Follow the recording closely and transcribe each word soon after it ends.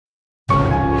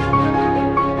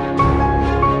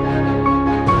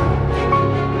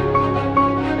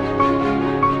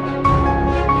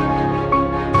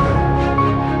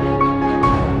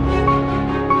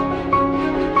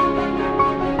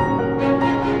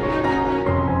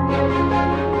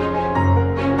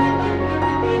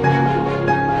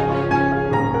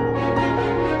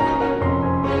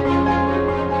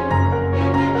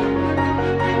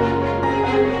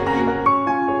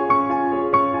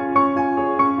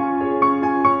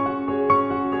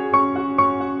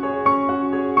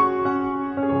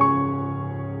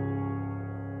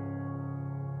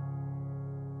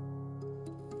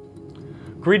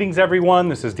Greetings everyone,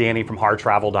 this is Danny from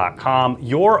hardtravel.com,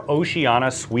 your Oceania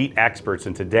suite experts,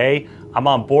 and today I'm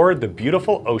on board the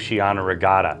beautiful Oceania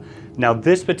Regatta. Now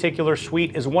this particular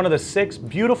suite is one of the 6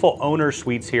 beautiful owner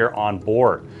suites here on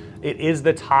board. It is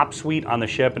the top suite on the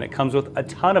ship and it comes with a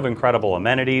ton of incredible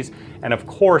amenities and of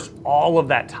course all of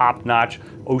that top-notch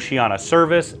Oceania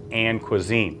service and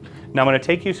cuisine. Now I'm going to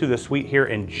take you through the suite here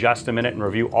in just a minute and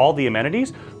review all the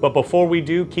amenities, but before we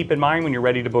do, keep in mind when you're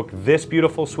ready to book this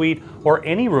beautiful suite or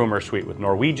any room or suite with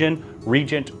Norwegian,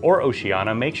 Regent, or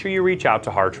Oceania, make sure you reach out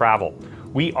to Hard Travel.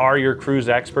 We are your cruise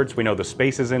experts. We know the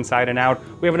spaces inside and out.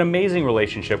 We have an amazing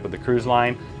relationship with the cruise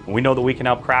line, and we know that we can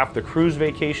help craft the cruise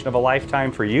vacation of a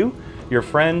lifetime for you, your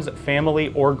friends,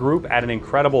 family, or group at an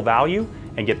incredible value,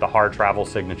 and get the Hard Travel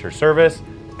signature service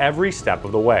every step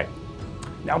of the way.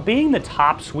 Now, being the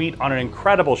top suite on an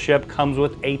incredible ship comes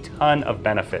with a ton of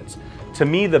benefits. To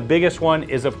me, the biggest one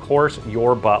is, of course,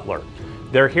 your butler.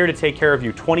 They're here to take care of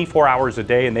you 24 hours a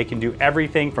day, and they can do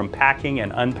everything from packing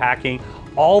and unpacking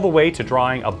all the way to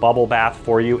drawing a bubble bath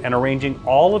for you and arranging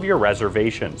all of your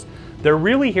reservations. They're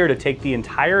really here to take the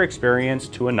entire experience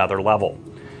to another level.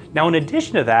 Now, in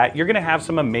addition to that, you're going to have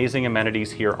some amazing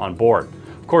amenities here on board.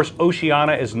 Of course,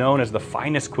 Oceania is known as the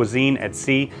finest cuisine at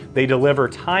sea. They deliver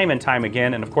time and time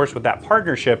again, and of course with that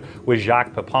partnership with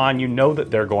Jacques Pepin, you know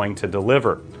that they're going to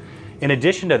deliver. In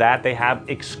addition to that, they have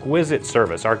exquisite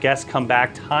service. Our guests come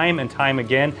back time and time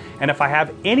again, and if I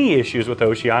have any issues with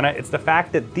Oceania, it's the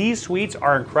fact that these suites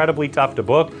are incredibly tough to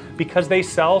book because they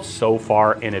sell so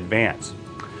far in advance.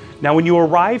 Now, when you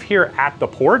arrive here at the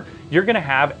port, you're going to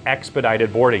have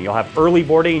expedited boarding. You'll have early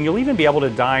boarding and you'll even be able to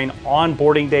dine on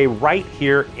boarding day right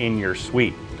here in your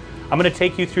suite. I'm going to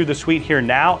take you through the suite here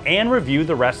now and review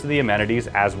the rest of the amenities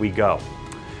as we go.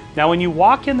 Now, when you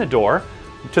walk in the door,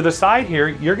 to the side here,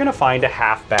 you're going to find a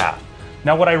half bath.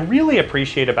 Now, what I really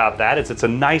appreciate about that is it's a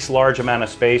nice large amount of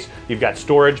space. You've got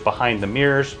storage behind the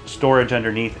mirrors, storage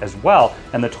underneath as well,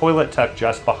 and the toilet tucked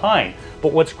just behind.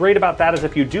 But what's great about that is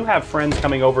if you do have friends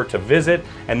coming over to visit,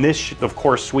 and this, of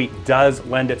course, suite does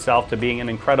lend itself to being an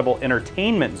incredible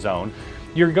entertainment zone,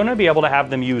 you're going to be able to have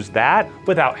them use that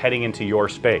without heading into your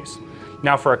space.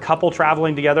 Now, for a couple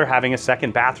traveling together, having a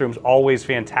second bathroom is always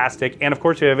fantastic. And of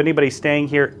course, if you have anybody staying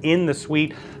here in the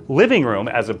suite living room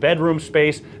as a bedroom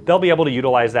space, they'll be able to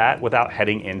utilize that without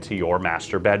heading into your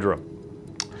master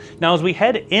bedroom. Now, as we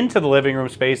head into the living room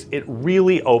space, it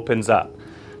really opens up.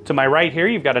 To my right here,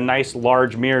 you've got a nice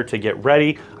large mirror to get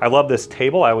ready. I love this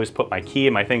table. I always put my key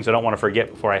and my things I don't want to forget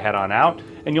before I head on out.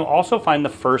 And you'll also find the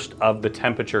first of the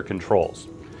temperature controls.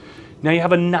 Now you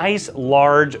have a nice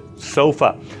large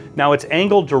sofa. Now it's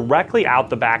angled directly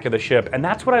out the back of the ship, and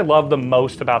that's what I love the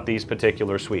most about these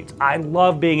particular suites. I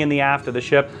love being in the aft of the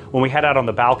ship. When we head out on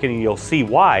the balcony, you'll see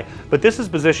why, but this is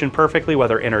positioned perfectly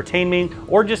whether entertaining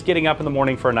or just getting up in the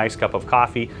morning for a nice cup of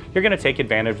coffee. You're gonna take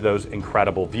advantage of those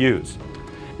incredible views.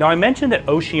 Now, I mentioned that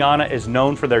Oceania is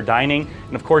known for their dining,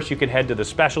 and of course you can head to the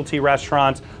specialty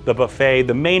restaurants, the buffet,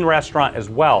 the main restaurant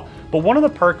as well. But one of the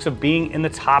perks of being in the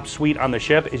top suite on the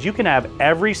ship is you can have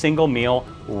every single meal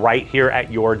right here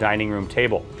at your dining room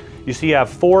table. You see you have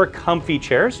 4 comfy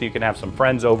chairs, so you can have some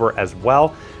friends over as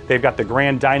well. They've got the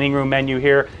grand dining room menu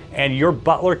here, and your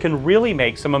butler can really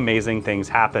make some amazing things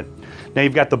happen. Now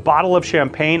you've got the bottle of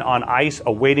champagne on ice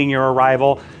awaiting your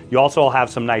arrival. You also will have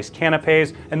some nice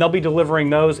canapes, and they'll be delivering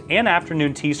those and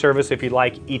afternoon tea service if you'd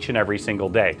like each and every single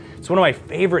day. It's one of my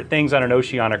favorite things on an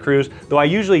Oceania cruise, though I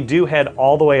usually do head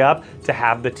all the way up to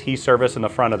have the tea service in the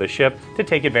front of the ship to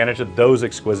take advantage of those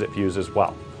exquisite views as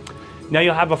well. Now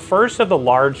you'll have a first of the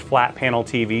large flat panel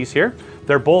TVs here.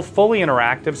 They're both fully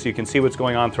interactive, so you can see what's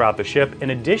going on throughout the ship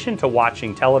in addition to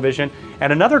watching television.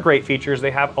 And another great feature is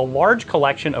they have a large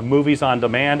collection of movies on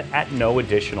demand at no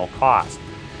additional cost.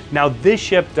 Now this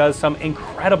ship does some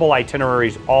incredible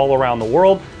itineraries all around the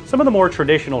world, some of the more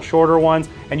traditional shorter ones,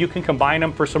 and you can combine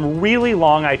them for some really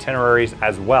long itineraries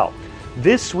as well.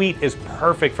 This suite is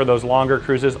perfect for those longer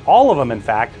cruises, all of them in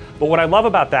fact, but what I love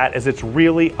about that is it's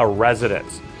really a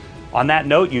residence. On that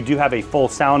note, you do have a full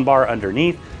sound bar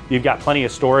underneath. You've got plenty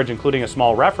of storage, including a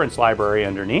small reference library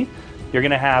underneath. You're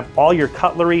gonna have all your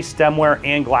cutlery, stemware,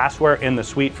 and glassware in the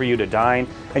suite for you to dine.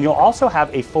 And you'll also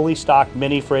have a fully stocked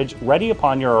mini fridge ready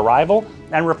upon your arrival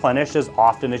and replenished as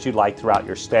often as you'd like throughout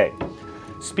your stay.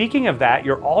 Speaking of that,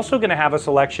 you're also gonna have a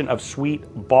selection of suite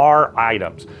bar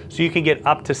items. So you can get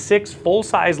up to 6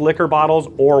 full-size liquor bottles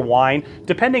or wine,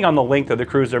 depending on the length of the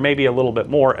cruise. There may be a little bit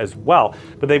more as well,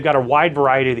 but they've got a wide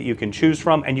variety that you can choose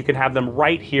from, and you can have them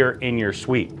right here in your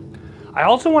suite. I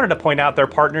also wanted to point out their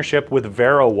partnership with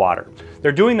Vero Water.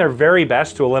 They're doing their very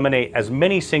best to eliminate as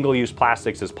many single-use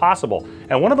plastics as possible.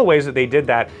 And one of the ways that they did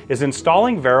that is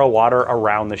installing Vero Water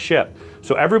around the ship.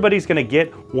 So everybody's gonna get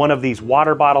one of these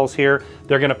water bottles here.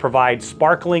 They're gonna provide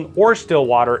sparkling or still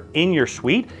water in your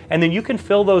suite, and then you can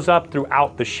fill those up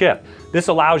throughout the ship. This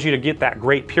allows you to get that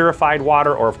great purified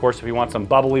water, or of course if you want some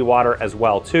bubbly water as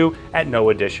well too, at no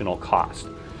additional cost.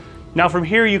 Now from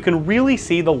here you can really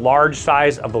see the large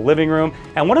size of the living room,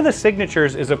 and one of the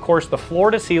signatures is of course the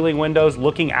floor to ceiling windows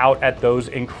looking out at those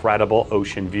incredible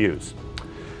ocean views.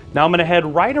 Now I'm gonna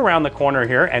head right around the corner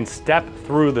here and step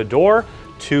through the door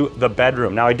to the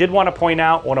bedroom. Now I did want to point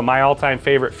out one of my all-time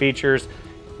favorite features.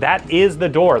 That is the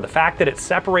door. The fact that it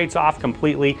separates off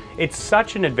completely, it's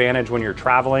such an advantage when you're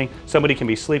traveling. Somebody can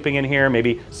be sleeping in here,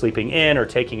 maybe sleeping in or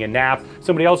taking a nap.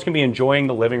 Somebody else can be enjoying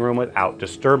the living room without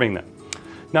disturbing them.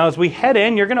 Now as we head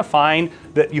in, you're gonna find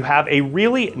that you have a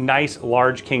really nice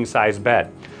large king size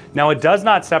bed. Now it does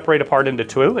not separate apart into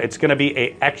two. It's gonna be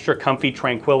an extra comfy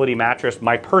Tranquility mattress.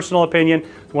 My personal opinion,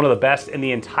 it's one of the best in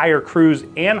the entire cruise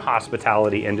and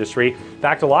hospitality industry. In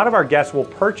fact, a lot of our guests will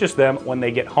purchase them when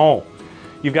they get home.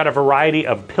 You've got a variety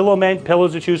of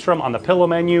pillows to choose from on the pillow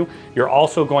menu. You're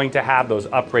also going to have those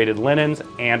upgraded linens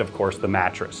and of course the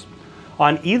mattress.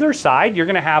 On either side, you're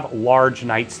gonna have large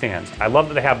nightstands. I love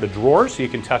that they have the drawers so you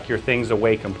can tuck your things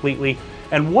away completely.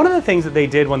 And one of the things that they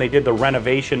did when they did the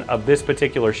renovation of this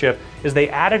particular ship is they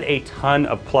added a ton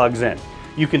of plugs in.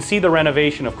 You can see the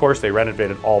renovation, of course, they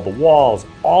renovated all the walls,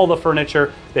 all the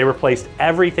furniture, they replaced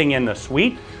everything in the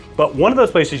suite. But one of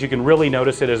those places you can really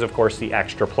notice it is, of course, the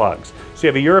extra plugs. So you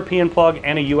have a European plug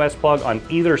and a US plug on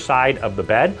either side of the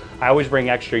bed. I always bring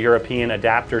extra European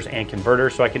adapters and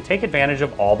converters so I can take advantage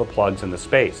of all the plugs in the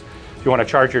space. If you want to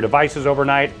charge your devices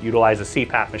overnight, utilize a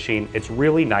CPAP machine. It's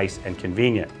really nice and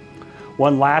convenient.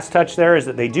 One last touch there is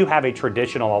that they do have a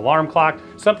traditional alarm clock,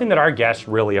 something that our guests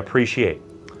really appreciate.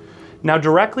 Now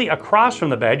directly across from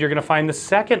the bed, you're gonna find the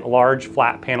second large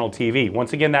flat panel TV.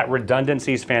 Once again, that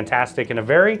redundancy is fantastic in a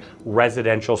very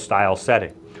residential style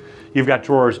setting. You've got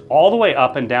drawers all the way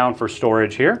up and down for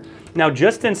storage here. Now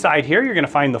just inside here, you're gonna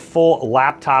find the full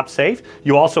laptop safe.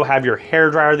 You also have your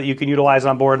hairdryer that you can utilize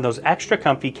on board and those extra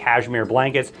comfy cashmere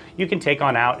blankets you can take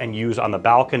on out and use on the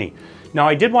balcony. Now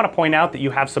I did want to point out that you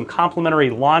have some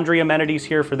complimentary laundry amenities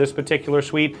here for this particular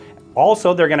suite.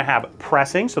 Also, they're gonna have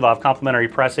pressing, so they'll have complimentary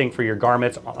pressing for your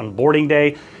garments on boarding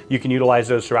day. You can utilize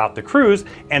those throughout the cruise.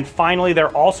 And finally,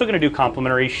 they're also gonna do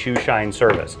complimentary shoe shine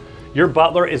service. Your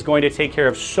butler is going to take care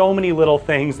of so many little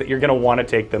things that you're gonna wanna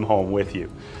take them home with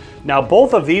you. Now,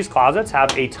 both of these closets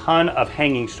have a ton of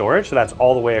hanging storage, so that's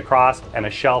all the way across, and a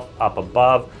shelf up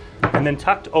above. And then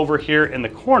tucked over here in the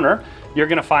corner, you're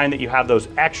gonna find that you have those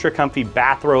extra comfy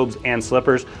bathrobes and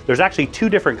slippers. There's actually two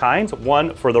different kinds,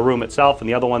 one for the room itself and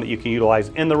the other one that you can utilize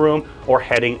in the room or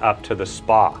heading up to the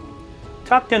spa.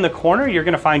 Tucked in the corner, you're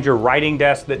gonna find your writing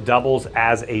desk that doubles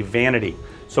as a vanity.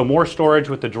 So more storage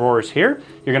with the drawers here.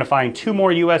 You're gonna find two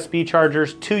more USB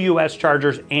chargers, two US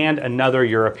chargers, and another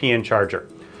European charger.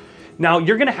 Now,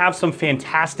 you're gonna have some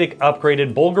fantastic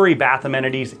upgraded Bulgari bath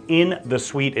amenities in the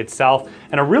suite itself.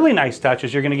 And a really nice touch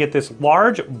is you're gonna get this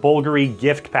large Bulgari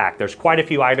gift pack. There's quite a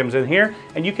few items in here,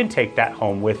 and you can take that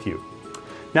home with you.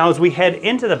 Now, as we head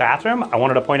into the bathroom, I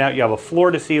wanted to point out you have a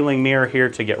floor-to-ceiling mirror here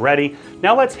to get ready.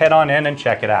 Now let's head on in and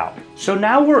check it out. So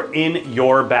now we're in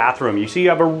your bathroom. You see you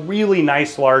have a really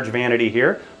nice large vanity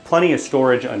here, plenty of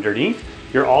storage underneath.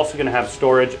 You're also gonna have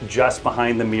storage just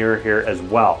behind the mirror here as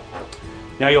well.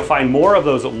 Now you'll find more of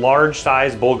those large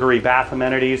size Bulgari bath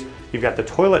amenities. You've got the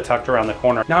toilet tucked around the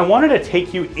corner. Now I wanted to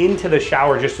take you into the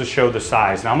shower just to show the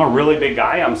size. Now I'm a really big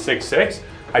guy, I'm 6'6".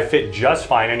 I fit just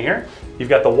fine in here. You've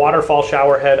got the waterfall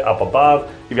shower head up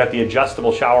above. You've got the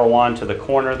adjustable shower wand to the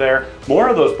corner there. More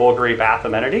of those Bulgari bath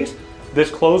amenities. This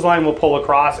clothesline will pull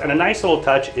across, and a nice little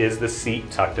touch is the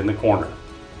seat tucked in the corner.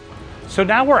 So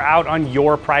now we're out on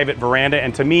your private veranda,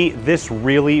 and to me, this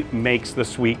really makes the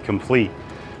suite complete.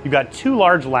 You've got two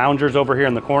large loungers over here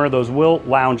in the corner. Those will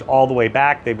lounge all the way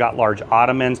back. They've got large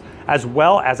ottomans, as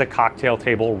well as a cocktail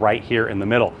table right here in the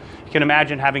middle. You can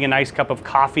imagine having a nice cup of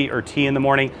coffee or tea in the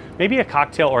morning, maybe a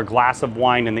cocktail or a glass of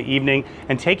wine in the evening,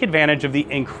 and take advantage of the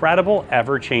incredible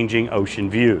ever-changing ocean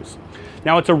views.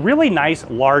 Now it's a really nice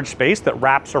large space that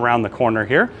wraps around the corner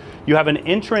here. You have an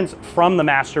entrance from the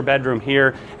master bedroom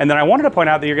here, and then I wanted to point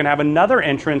out that you're gonna have another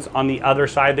entrance on the other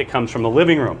side that comes from the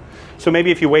living room. So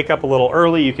maybe if you wake up a little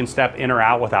early, you can step in or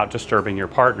out without disturbing your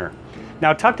partner.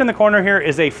 Now tucked in the corner here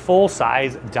is a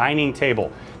full-size dining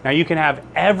table. Now you can have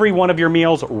every one of your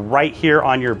meals right here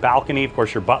on your balcony. Of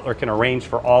course, your butler can arrange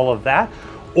for all of that.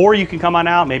 Or you can come on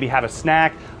out, maybe have a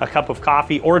snack, a cup of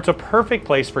coffee, or it's a perfect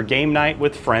place for game night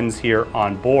with friends here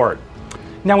on board.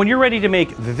 Now, when you're ready to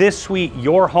make this suite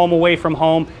your home away from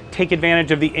home, take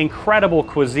advantage of the incredible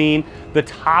cuisine, the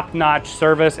top-notch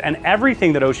service, and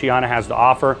everything that Oceania has to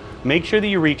offer, make sure that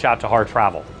you reach out to Har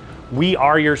Travel. We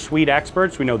are your suite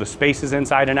experts. We know the spaces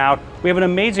inside and out. We have an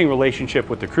amazing relationship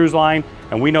with the cruise line,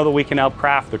 and we know that we can help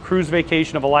craft the cruise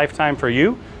vacation of a lifetime for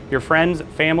you, your friends,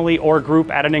 family, or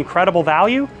group at an incredible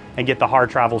value, and get the Har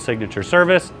Travel signature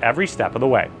service every step of the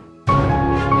way.